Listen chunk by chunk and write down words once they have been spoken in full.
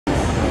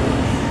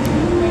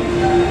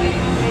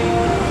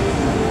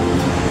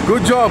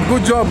Good job,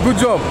 good job, good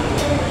job.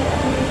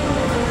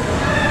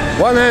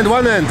 One hand,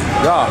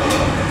 yeah.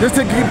 Just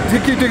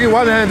keep taking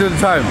one hand at a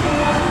time.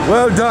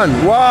 Well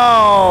done,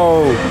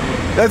 wow.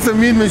 That's a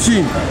mean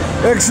machine,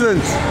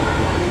 excellent.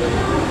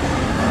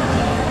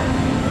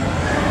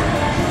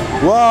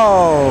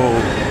 Wow.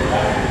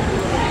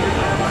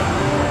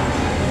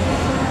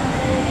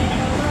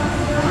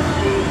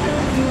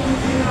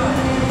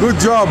 Good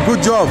job,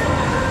 good job.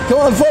 Come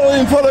on, follow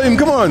him,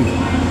 come on.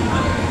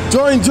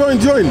 Join. I'm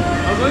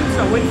going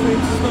to wait for him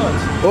to start.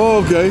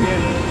 Oh, okay. Yeah.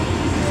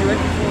 He went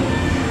before me.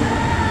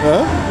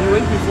 Huh? He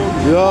went before me.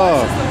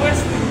 Yeah.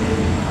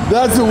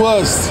 That's the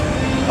worst.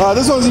 That's the worst.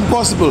 This one's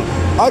impossible.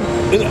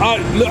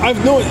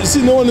 I've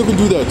seen no one who can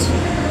do that.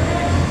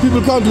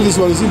 People can't do this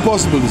one. It's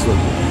impossible, this one.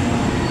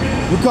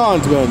 You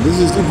can't, man. This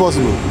is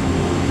impossible.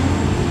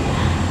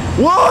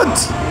 What?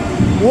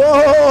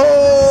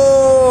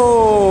 Whoa!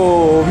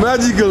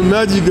 Magical,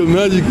 magical,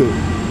 magical.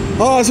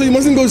 Ah, so you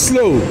mustn't go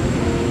slow.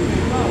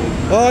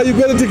 Ah, you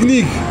got a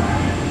technique.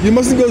 You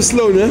mustn't go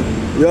slow, né?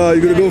 Yeah,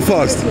 you gotta go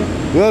fast.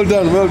 Well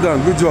done,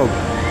 good job.